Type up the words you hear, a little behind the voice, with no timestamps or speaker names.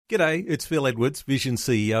G'day, it's Phil Edwards, Vision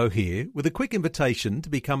CEO here, with a quick invitation to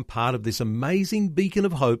become part of this amazing beacon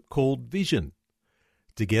of hope called Vision.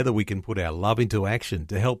 Together we can put our love into action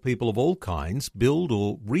to help people of all kinds build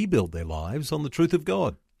or rebuild their lives on the truth of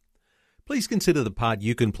God. Please consider the part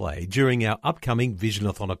you can play during our upcoming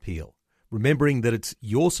Visionathon appeal, remembering that it's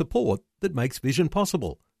your support that makes Vision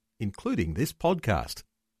possible, including this podcast.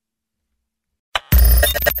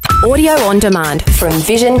 Audio on demand from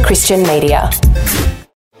Vision Christian Media.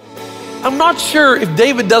 I'm not sure if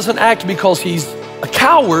David doesn't act because he's a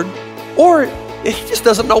coward or he just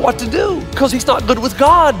doesn't know what to do because he's not good with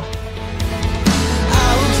God.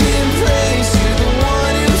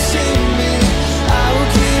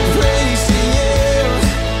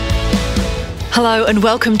 Hello and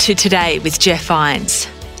welcome to Today with Jeff Vines.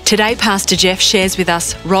 Today, Pastor Jeff shares with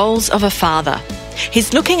us roles of a father.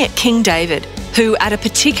 He's looking at King David, who at a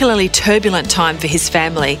particularly turbulent time for his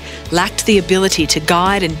family lacked the ability to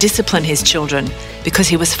guide and discipline his children because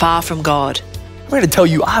he was far from God. I'm going to tell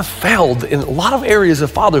you, I've failed in a lot of areas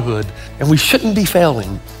of fatherhood, and we shouldn't be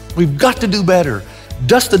failing. We've got to do better.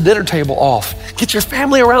 Dust the dinner table off. Get your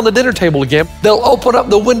family around the dinner table again. They'll open up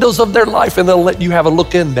the windows of their life and they'll let you have a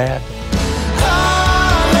look in, Dad.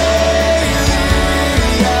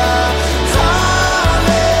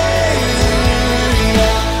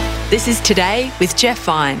 This is Today with Jeff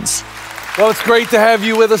Vines. Well, it's great to have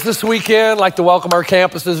you with us this weekend. I'd like to welcome our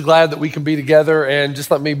campuses. Glad that we can be together. And just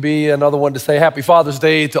let me be another one to say Happy Father's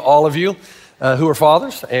Day to all of you who are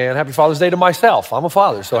fathers. And Happy Father's Day to myself. I'm a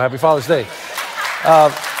father, so Happy Father's Day. I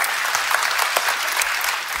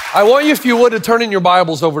want you, if you would, to turn in your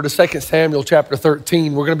Bibles over to 2 Samuel chapter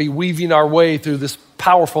 13. We're going to be weaving our way through this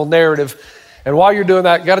powerful narrative. And while you're doing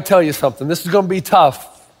that, I got to tell you something. This is going to be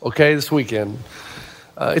tough, okay, this weekend.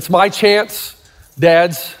 It's my chance,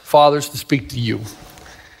 dads, fathers, to speak to you.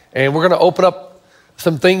 And we're going to open up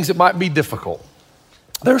some things that might be difficult.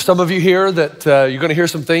 There are some of you here that you're going to hear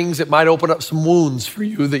some things that might open up some wounds for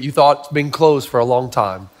you that you thought's been closed for a long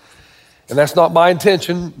time. And that's not my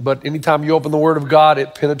intention, but anytime you open the Word of God,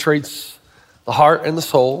 it penetrates the heart and the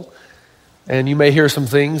soul. And you may hear some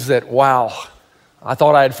things that, wow, I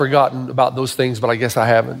thought I had forgotten about those things, but I guess I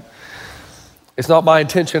haven't. It's not my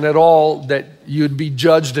intention at all that you'd be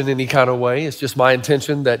judged in any kind of way. It's just my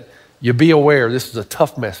intention that you be aware this is a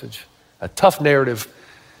tough message, a tough narrative,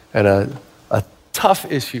 and a tough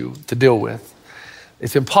issue to deal with.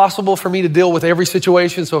 It's impossible for me to deal with every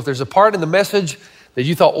situation, so if there's a part in the message that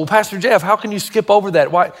you thought, well, Pastor Jeff, how can you skip over that?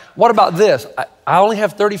 Why? What about this? I only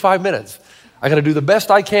have 35 minutes. I got to do the best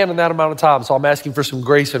I can in that amount of time, so I'm asking for some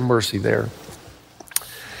grace and mercy there. I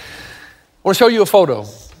want to show you a photo.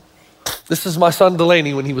 This is my son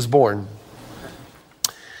Delaney when he was born.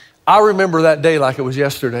 I remember that day like it was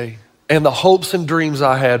yesterday and the hopes and dreams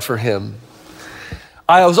I had for him.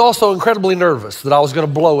 I was also incredibly nervous that I was going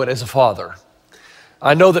to blow it as a father.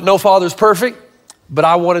 I know that no father's perfect, but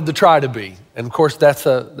I wanted to try to be. And of course, that's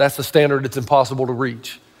a standard that's impossible to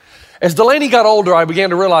reach. As Delaney got older, I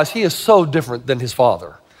began to realize he is so different than his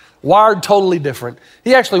father. Wired totally different.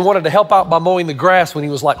 He actually wanted to help out by mowing the grass when he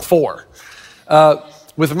was like 4.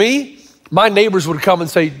 With me, my neighbors would come and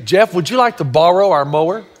say, Jeff, would you like to borrow our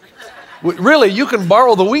mower? Really, you can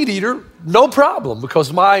borrow the weed eater, no problem,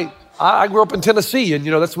 because I grew up in Tennessee, and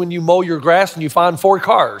that's when you mow your grass and you find 4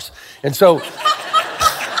 cars. And so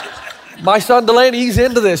my son Delaney, he's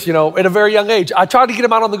into this, at a very young age. I tried to get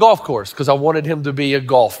him out on the golf course because I wanted him to be a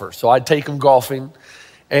golfer. So I'd take him golfing,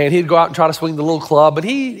 and he'd go out and try to swing the little club, and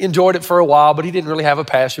he enjoyed it for a while, but he didn't really have a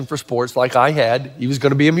passion for sports like I had. He was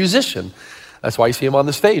going to be a musician. That's why you see him on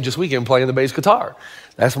the stage this weekend playing the bass guitar.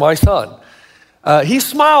 That's my son. He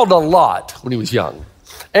smiled a lot when he was young.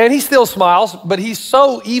 And he still smiles, but he's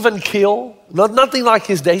so even keel. Nothing like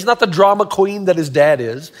his dad. He's not the drama queen that his dad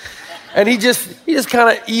is. And he just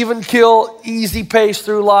kind of even keel, easy pace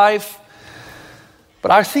through life.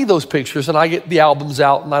 But I see those pictures and I get the albums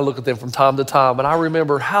out and I look at them from time to time. And I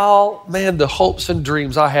remember how, the hopes and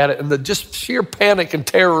dreams I had and the just sheer panic and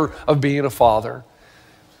terror of being a father.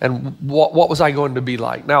 And what was I going to be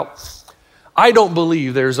like? Now, I don't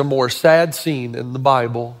believe there's a more sad scene in the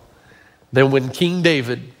Bible than when King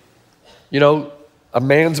David, a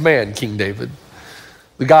man's man, King David,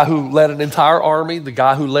 the guy who led an entire army, the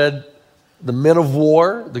guy who led the men of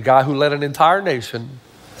war, the guy who led an entire nation.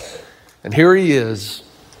 And here he is.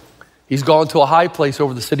 He's gone to a high place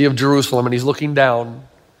over the city of Jerusalem and he's looking down.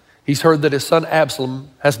 He's heard that his son Absalom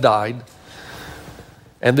has died.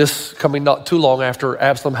 And this coming not too long after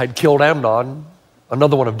Absalom had killed Amnon,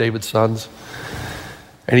 another one of David's sons.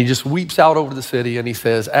 And he just weeps out over the city and he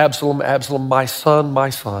says, Absalom, Absalom, my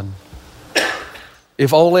son,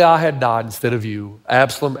 If only I had died instead of you.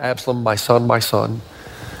 Absalom, Absalom, my son, my son.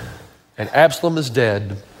 And Absalom is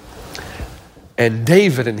dead. And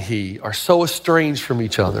David and he are so estranged from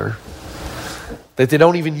each other that they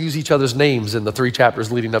don't even use each other's names in the 3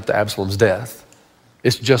 chapters leading up to Absalom's death.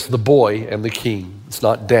 It's just the boy and the king. It's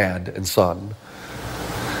not dad and son.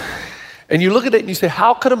 And you look at it and you say,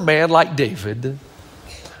 how could a man like David,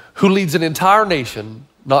 who leads an entire nation,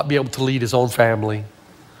 not be able to lead his own family?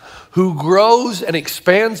 Who grows and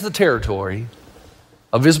expands the territory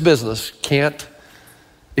of his business, can't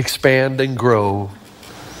expand and grow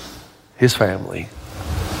his family?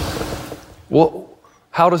 Well,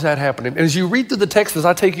 how does that happen? And as you read through the text, as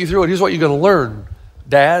I take you through it, here's what you're going to learn.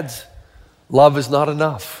 Dads, love is not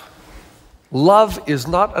enough. Love is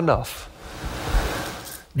not enough.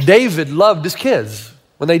 David loved his kids.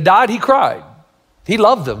 When they died, he cried. He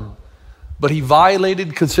loved them. But he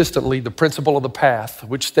violated consistently the principle of the path,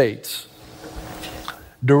 which states,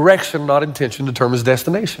 direction, not intention, determines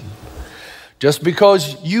destination. Just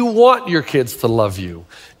because you want your kids to love you,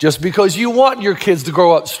 just because you want your kids to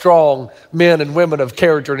grow up strong men and women of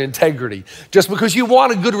character and integrity, just because you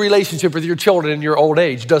want a good relationship with your children in your old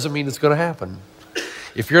age, doesn't mean it's going to happen.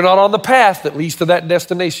 If you're not on the path that leads to that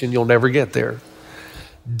destination, you'll never get there.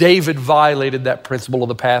 David violated that principle of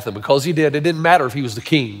the path, and because he did, it didn't matter if he was the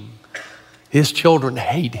king. His children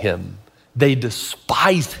hate him. They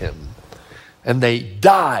despise him. And they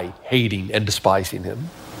die hating and despising him.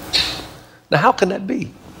 Now, how can that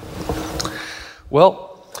be?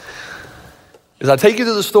 Well, as I take you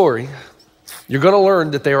through the story, you're going to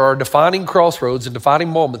learn that there are defining crossroads and defining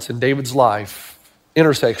moments in David's life,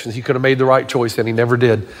 intersections he could have made the right choice and he never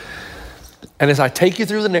did. And as I take you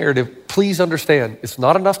through the narrative, please understand, it's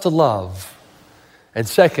not enough to love. And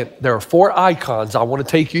second, there are 4 icons I want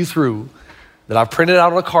to take you through that I've printed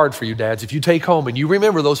out on a card for you, dads. If you take home and you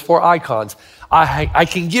remember those 4 icons, I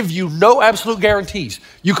can give you no absolute guarantees.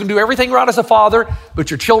 You can do everything right as a father, but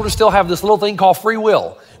your children still have this little thing called free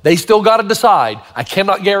will. They still got to decide. I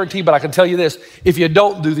cannot guarantee, but I can tell you this. If you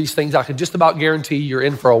don't do these things, I can just about guarantee you're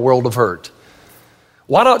in for a world of hurt.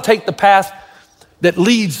 Why not take the path that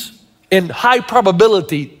leads in high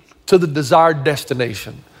probability to the desired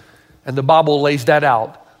destination? And the Bible lays that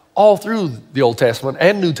out all through the Old Testament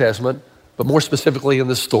and New Testament, but more specifically in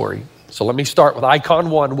this story. So let me start with icon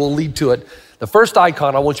 1. We'll lead to it. The first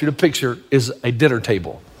icon I want you to picture is a dinner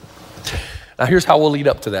table. Now here's how we'll lead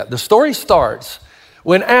up to that. The story starts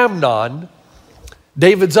when Amnon,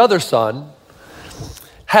 David's other son,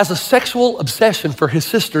 has a sexual obsession for his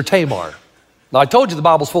sister Tamar. Now I told you the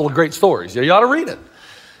Bible's full of great stories. You ought to read it.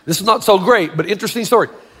 This is not so great, but interesting story.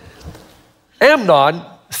 Amnon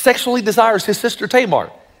sexually desires his sister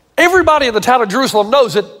Tamar. Everybody in the town of Jerusalem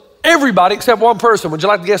knows it. Everybody except one person. Would you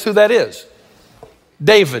like to guess who that is?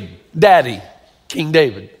 David, Daddy, King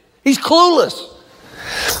David. He's clueless.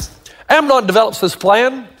 Amnon develops this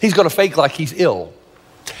plan. He's going to fake like he's ill.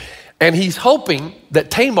 And he's hoping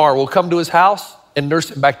that Tamar will come to his house and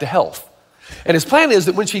nurse him back to health. And his plan is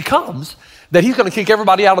that when she comes, that he's going to kick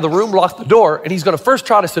everybody out of the room, lock the door, and he's going to first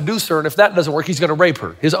try to seduce her. And if that doesn't work, he's going to rape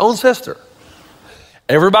her, his own sister.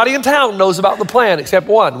 Everybody in town knows about the plan except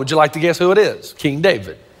one. Would you like to guess who it is? King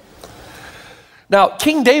David. Now,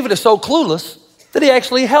 King David is so clueless that he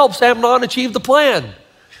actually helps Amnon achieve the plan.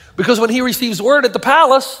 Because when he receives word at the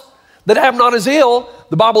palace that Amnon is ill,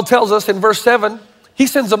 the Bible tells us in verse 7, he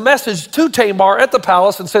sends a message to Tamar at the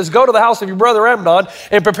palace and says, go to the house of your brother Amnon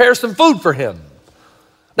and prepare some food for him.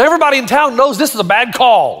 Now, everybody in town knows this is a bad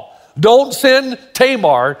call. Don't send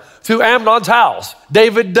Tamar to Amnon's house.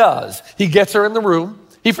 David does. He gets her in the room.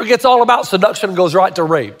 He forgets all about seduction and goes right to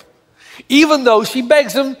rape. Even though she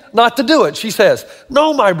begs him not to do it. She says,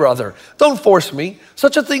 no, my brother, don't force me.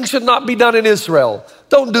 Such a thing should not be done in Israel.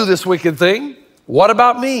 Don't do this wicked thing. What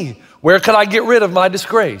about me? Where can I get rid of my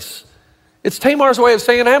disgrace? It's Tamar's way of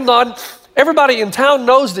saying, Amnon, everybody in town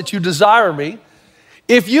knows that you desire me.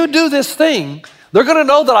 If you do this thing, they're going to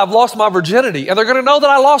know that I've lost my virginity, and they're going to know that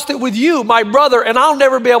I lost it with you, my brother, and I'll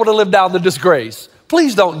never be able to live down the disgrace.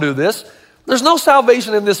 Please don't do this. There's no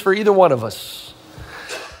salvation in this for either one of us.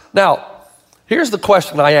 Now, here's the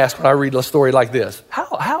question I ask when I read a story like this.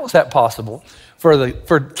 How is that possible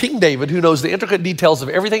for King David, who knows the intricate details of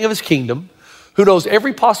everything of his kingdom, who knows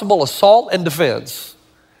every possible assault and defense?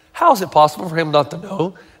 How is it possible for him not to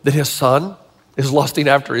know that his son is lusting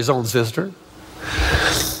after his own sister?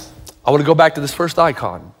 I want to go back to this first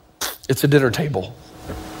icon. It's a dinner table.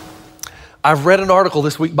 I've read an article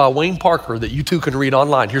this week by Wayne Parker that you too can read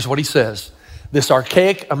online. Here's what he says. This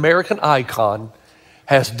archaic American icon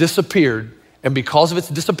has disappeared, and because of its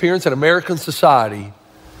disappearance in American society,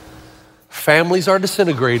 families are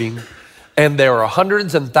disintegrating, And there are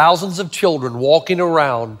hundreds and thousands of children walking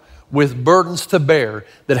around with burdens to bear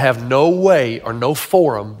that have no way or no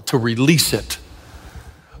forum to release it,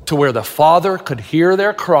 to where the Father could hear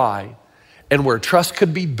their cry and where trust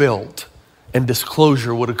could be built and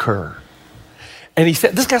disclosure would occur. And he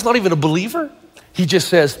said, this guy's not even a believer. He just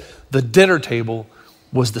says, the dinner table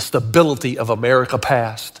was the stability of America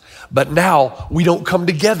past. But now we don't come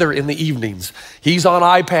together in the evenings. He's on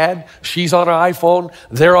iPad, she's on her iPhone,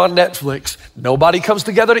 they're on Netflix. Nobody comes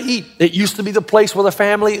together to eat. It used to be the place where the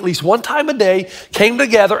family, at least one time a day, came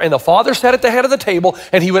together and the father sat at the head of the table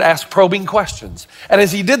and he would ask probing questions. And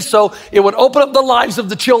as he did so, it would open up the lives of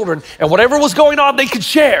the children, and whatever was going on, they could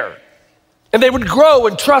share. And they would grow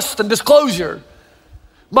in trust and disclosure.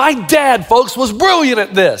 My dad, folks, was brilliant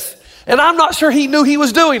at this. And I'm not sure he knew he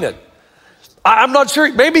was doing it. I'm not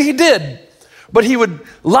sure, maybe he did, but he would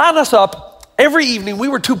line us up every evening. We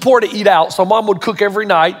were too poor to eat out, so mom would cook every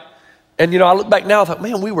night. And I look back now, I thought,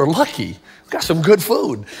 man, we were lucky. We got some good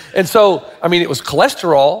food. And so, it was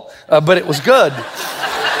cholesterol, but it was good.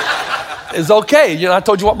 It's okay. I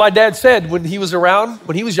told you what my dad said when he was around.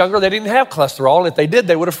 When he was younger, they didn't have cholesterol, and if they did,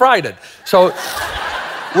 they would have fried it. So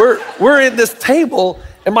we're in this table,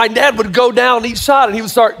 and my dad would go down each side and he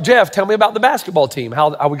would start, Jeff, tell me about the basketball team.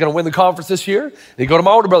 How are we going to win the conference this year? And he'd go to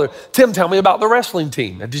my older brother, Tim, tell me about the wrestling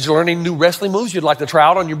team. Did you learn any new wrestling moves you'd like to try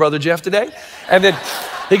out on your brother Jeff today? And then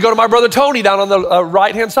he'd go to my brother Tony down on the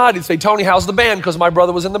right-hand side. He'd say, Tony, how's the band? Because my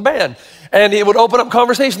brother was in the band. And it would open up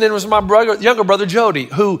conversation. Then it was my younger brother Jody,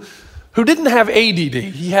 who didn't have ADD.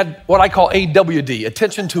 He had what I call AWD,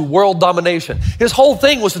 attention to world domination. His whole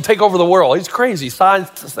thing was to take over the world. He's crazy,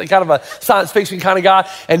 science, kind of a science fiction kind of guy.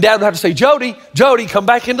 And Dad would have to say, Jody, come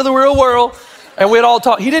back into the real world. And we'd all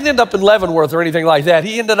talk. He didn't end up in Leavenworth or anything like that.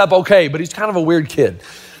 He ended up okay, but he's kind of a weird kid.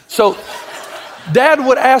 So Dad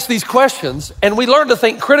would ask these questions, and we learned to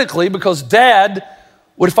think critically because Dad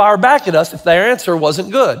would fire back at us if their answer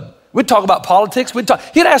wasn't good. We'd talk about politics.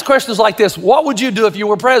 He'd ask questions like this: what would you do if you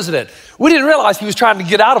were president? We didn't realize he was trying to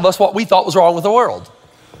get out of us what we thought was wrong with the world.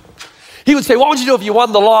 He would say, what would you do if you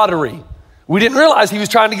won the lottery? We didn't realize he was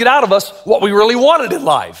trying to get out of us what we really wanted in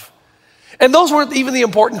life. And those weren't even the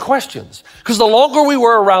important questions, because the longer we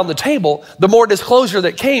were around the table, the more disclosure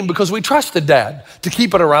that came, because we trusted Dad to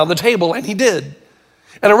keep it around the table, and he did.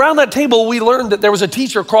 And around that table, we learned that there was a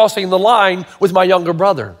teacher crossing the line with my younger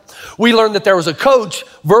brother. We learned that there was a coach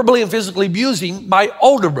verbally and physically abusing my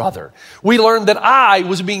older brother. We learned that I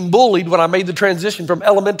was being bullied when I made the transition from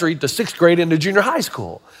elementary to 6th grade into junior high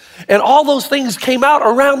school. And all those things came out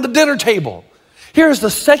around the dinner table. Here's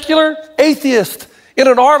the secular atheist in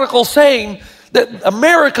an article saying that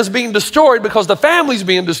America's being destroyed because the family's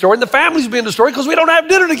being destroyed, and the family's being destroyed because we don't have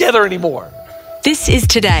dinner together anymore. This is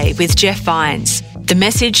Today with Jeff Vines. The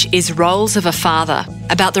message is Roles of a Father,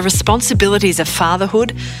 about the responsibilities of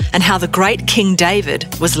fatherhood and how the great King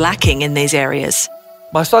David was lacking in these areas.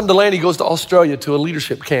 My son Delaney goes to Australia to a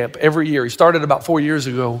leadership camp every year. He started about 4 years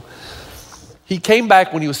ago. He came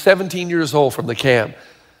back when he was 17 years old from the camp,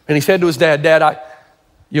 and he said to his dad, Dad,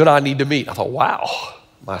 you and I need to meet. I thought, wow,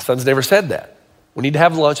 my son's never said that. We need to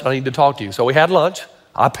have lunch, and I need to talk to you. So we had lunch.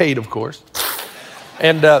 I paid, of course.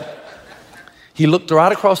 And he looked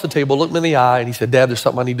right across the table, looked me in the eye, and he said, Dad, there's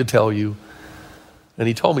something I need to tell you. And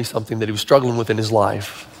he told me something that he was struggling with in his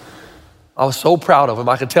life. I was so proud of him.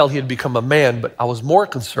 I could tell he had become a man, but I was more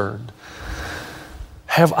concerned.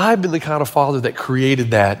 Have I been the kind of father that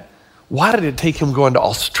created that? Why did it take him going to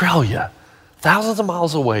Australia, thousands of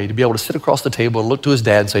miles away, to be able to sit across the table and look to his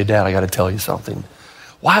dad and say, Dad, I got to tell you something.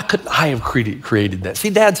 Why couldn't I have created that? See,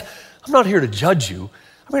 dads, I'm not here to judge you.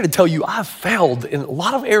 I'm here to tell you I've failed in a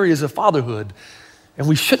lot of areas of fatherhood, and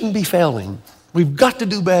we shouldn't be failing. We've got to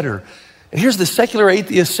do better. And here's the secular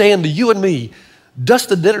atheist saying to you and me, dust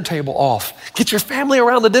the dinner table off. Get your family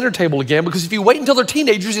around the dinner table again, because if you wait until they're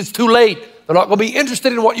teenagers, it's too late. They're not going to be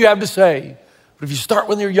interested in what you have to say. But if you start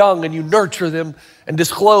when they're young and you nurture them and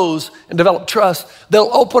disclose and develop trust, they'll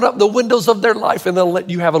open up the windows of their life and they'll let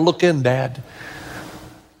you have a look in, Dad.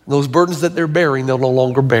 And those burdens that they're bearing, they'll no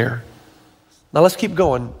longer bear. Now let's keep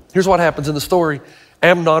going. Here's what happens in the story.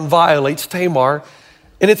 Amnon violates Tamar,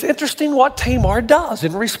 and it's interesting what Tamar does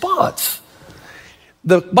in response.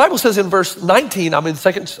 The Bible says in verse 19, I'm in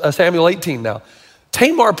 2 Samuel 18 now,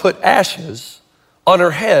 Tamar put ashes on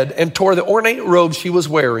her head and tore the ornate robe she was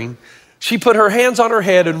wearing. She put her hands on her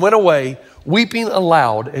head and went away, weeping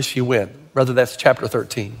aloud as she went. Brother, that's chapter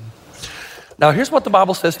 13. Now here's what the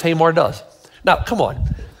Bible says Tamar does. Now, come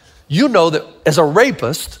on. You know that as a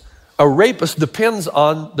rapist depends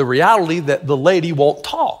on the reality that the lady won't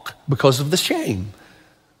talk because of the shame.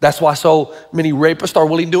 That's why so many rapists are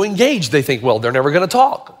willing to engage. They think, well, they're never going to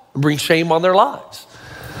talk. and bring shame on their lives.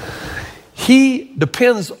 He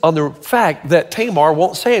depends on the fact that Tamar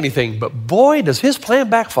won't say anything, but boy, does his plan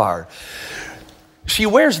backfire. She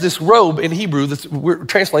wears this robe in Hebrew that's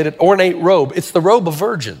translated ornate robe. It's the robe of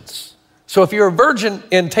virgins. So if you're a virgin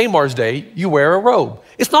in Tamar's day, you wear a robe.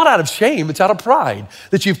 It's not out of shame, it's out of pride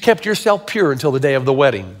that you've kept yourself pure until the day of the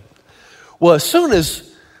wedding. Well, as soon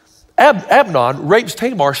as Amnon rapes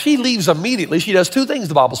Tamar, she leaves immediately. She does two things,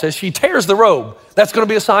 the Bible says. She tears the robe. That's going to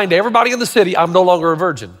be a sign to everybody in the city, I'm no longer a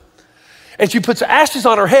virgin. And she puts ashes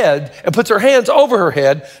on her head and puts her hands over her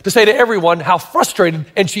head to say to everyone how frustrated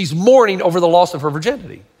and she's mourning over the loss of her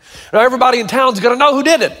virginity. Now everybody in town's going to know who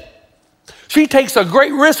did it. She takes a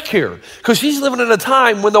great risk here because she's living in a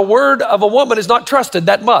time when the word of a woman is not trusted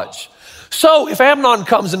that much. So if Amnon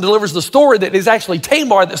comes and delivers the story that is actually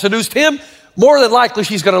Tamar that seduced him, more than likely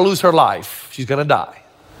she's going to lose her life. She's going to die.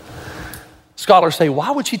 Scholars say,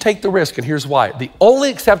 why would she take the risk? And here's why. The only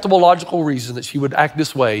acceptable logical reason that she would act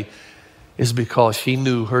this way is because she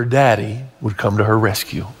knew her daddy would come to her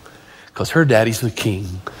rescue, because her daddy's the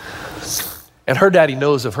king. And her daddy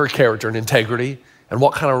knows of her character and integrity and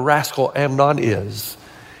what kind of rascal Amnon is.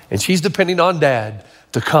 And she's depending on dad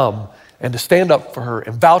to come and to stand up for her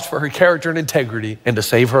and vouch for her character and integrity and to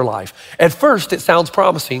save her life. At first, it sounds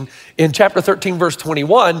promising. In chapter 13, verse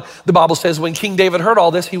 21, the Bible says when King David heard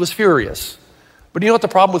all this, he was furious. But you know what the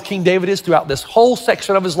problem with King David is throughout this whole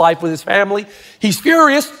section of his life with his family? He's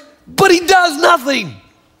furious, but he does nothing.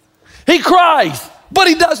 He cries, but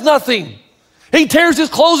he does nothing. He tears his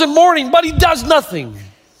clothes in mourning, but he does nothing.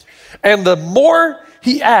 And the more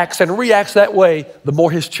he acts and reacts that way, the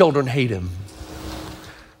more his children hate him.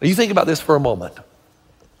 Now you think about this for a moment.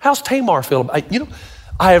 How's Tamar feel about it?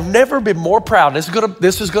 I have never been more proud.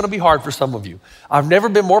 This is gonna be hard for some of you. I've never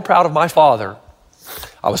been more proud of my father.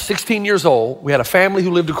 I was 16 years old. We had a family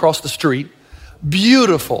who lived across the street.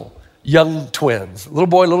 Beautiful young twins, little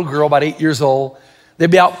boy, little girl, about 8 years old. They'd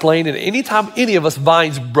be out playing, and anytime any of us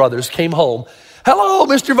Vines brothers came home, hello,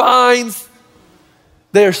 Mr. Vines.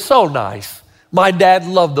 They're so nice. My dad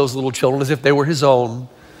loved those little children as if they were his own.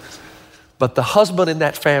 But the husband in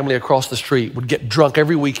that family across the street would get drunk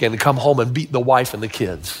every weekend and come home and beat the wife and the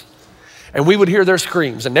kids. And we would hear their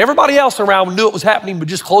screams. And everybody else around knew it was happening, but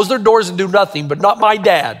just close their doors and do nothing, but not my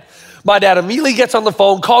dad. My dad immediately gets on the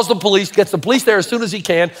phone, calls the police, gets the police there as soon as he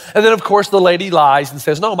can. And then, of course, the lady lies and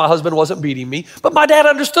says, no, my husband wasn't beating me. But my dad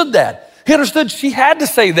understood that. He understood she had to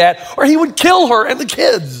say that or he would kill her and the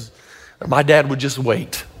kids. And my dad would just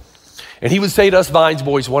wait. And he would say to us Vines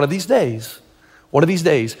boys, one of these days,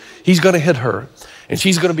 he's going to hit her. And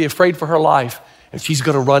she's going to be afraid for her life. And she's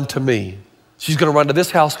going to run to me. She's going to run to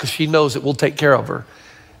this house because she knows that we'll take care of her.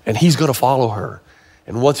 And he's going to follow her.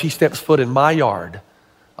 And once he steps foot in my yard,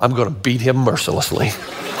 I'm going to beat him mercilessly.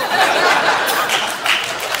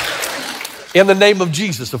 In the name of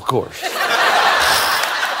Jesus, of course.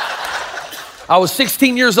 I was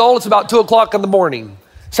 16 years old. It's about 2 o'clock in the morning.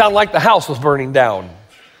 Sounded like the house was burning down.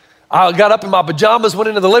 I got up in my pajamas, went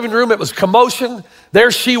into the living room. It was commotion. There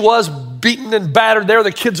she was, beaten and battered. There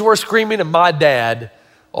the kids were screaming. And my dad,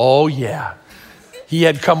 oh yeah, he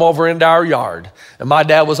had come over into our yard. And my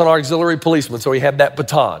dad was an auxiliary policeman, so he had that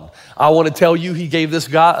baton. I want to tell you, he gave this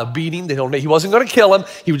guy a beating. He wasn't going to kill him.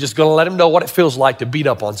 He was just going to let him know what it feels like to beat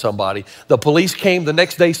up on somebody. The police came the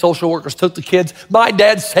next day. Social workers took the kids. My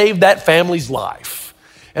dad saved that family's life.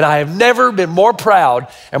 And I have never been more proud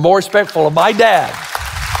and more respectful of my dad.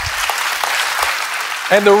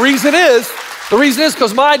 And the reason is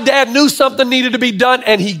because my dad knew something needed to be done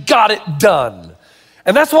and he got it done.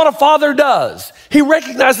 And that's what a father does. He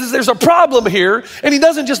recognizes there's a problem here and he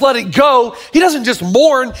doesn't just let it go. He doesn't just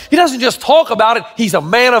mourn. He doesn't just talk about it. He's a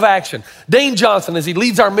man of action. Dane Johnson, as he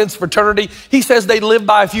leads our men's fraternity, he says they live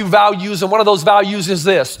by a few values, and one of those values is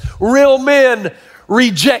this: real men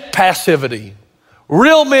reject passivity.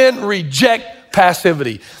 Real men reject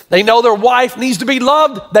passivity. They know their wife needs to be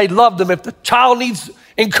loved. They love them. If the child needs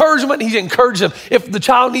encouragement, he encourages them. If the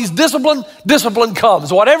child needs discipline, discipline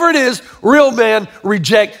comes. Whatever it is, real men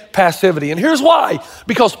reject passivity. And here's why.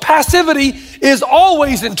 Because passivity is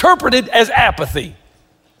always interpreted as apathy.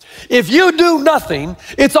 If you do nothing,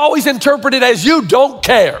 it's always interpreted as you don't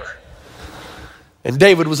care. And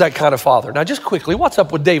David was that kind of father. Now just quickly, what's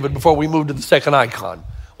up with David before we move to the second icon?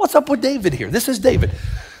 What's up with David here? This is David.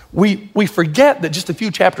 We forget that just a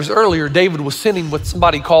few chapters earlier, David was sinning with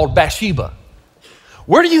somebody called Bathsheba.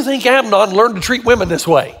 Where do you think Amnon learned to treat women this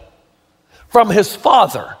way? From his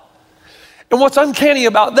father. And what's uncanny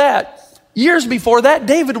about that, years before that,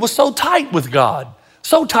 David was so tight with God,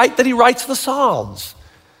 so tight that he writes the Psalms.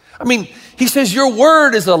 I mean, he says, your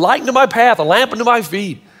word is a light unto my path, a lamp unto my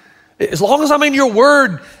feet. As long as I'm in your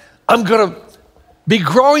word, I'm going to be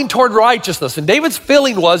growing toward righteousness. And David's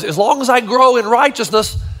feeling was, as long as I grow in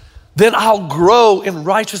righteousness, then I'll grow in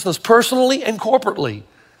righteousness personally and corporately.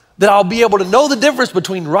 That I'll be able to know the difference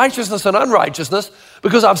between righteousness and unrighteousness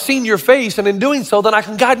because I've seen your face, and in doing so, then I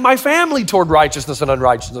can guide my family toward righteousness and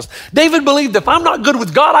unrighteousness. David believed if I'm not good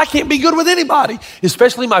with God, I can't be good with anybody,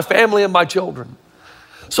 especially my family and my children.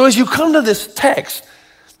 So as you come to this text,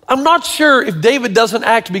 I'm not sure if David doesn't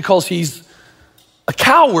act because he's a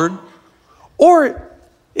coward or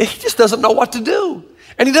he just doesn't know what to do.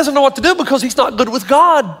 And he doesn't know what to do because he's not good with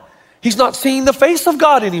God. He's not seeing the face of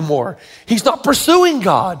God anymore. He's not pursuing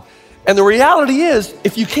God. And the reality is,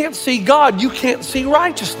 if you can't see God, you can't see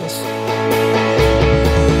righteousness.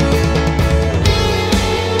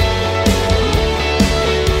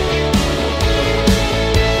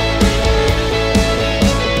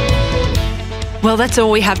 Well, that's all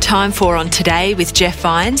we have time for on Today with Jeff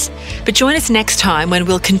Vines. But join us next time when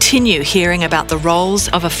we'll continue hearing about the roles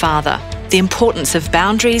of a father, the importance of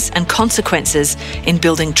boundaries and consequences in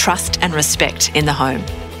building trust and respect in the home.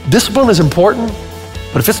 Discipline is important,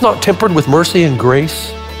 but if it's not tempered with mercy and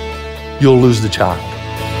grace, you'll lose the child.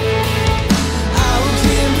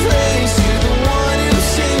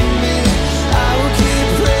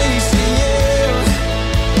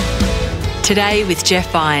 Today with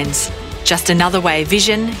Jeff Vines. Just another way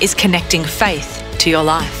Vision is connecting faith to your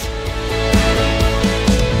life.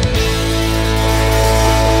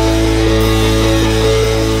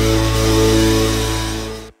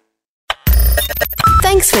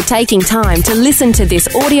 Thanks for taking time to listen to this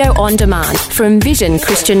audio on demand from Vision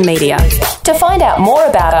Christian Media. To find out more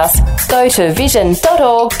about us, go to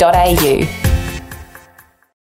vision.org.au.